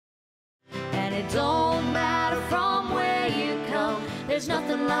it don't matter from where you come. There's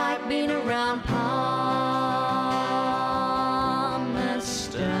nothing like being around Palmerston.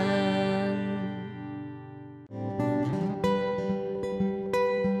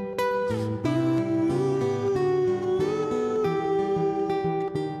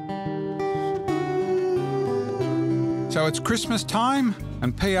 So it's Christmas time,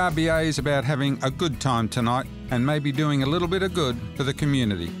 and PRBA is about having a good time tonight and maybe doing a little bit of good for the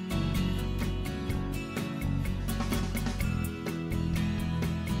community.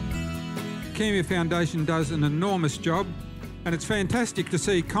 Kiwi Foundation does an enormous job, and it's fantastic to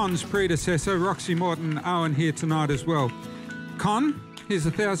see Con's predecessor, Roxy Morton-Owen, here tonight as well. Con, here's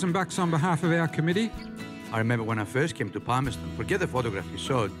 $1,000 on behalf of our committee. I remember when I first came to Palmerston, forget the photograph you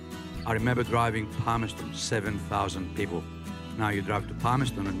showed, I remember driving Palmerston, 7,000 people. Now you drive to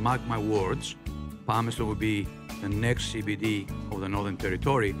Palmerston and mark my words, Palmerston will be the next CBD of the Northern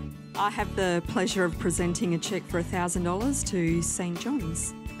Territory. I have the pleasure of presenting a cheque for $1,000 to St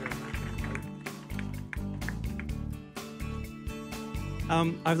John's.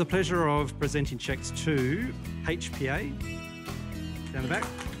 I have the pleasure of presenting cheques to HPA, down the back.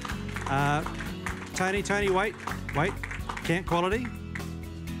 Tony, wait, Cant Quality.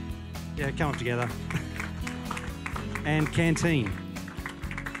 Yeah, come up together. And Canteen.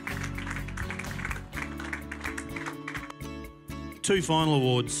 Two final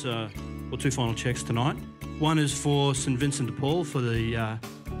awards, or two final cheques tonight. One is for St Vincent de Paul for the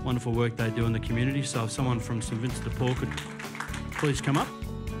wonderful work they do in the community. So if someone from St Vincent de Paul could please come up.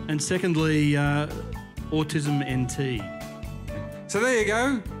 And secondly, Autism NT. So there you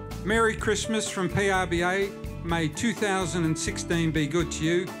go. Merry Christmas from PRBA. May 2016 be good to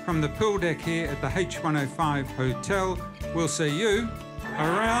you from the pool deck here at the H105 Hotel. We'll see you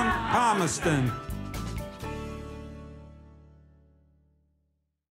around Palmerston.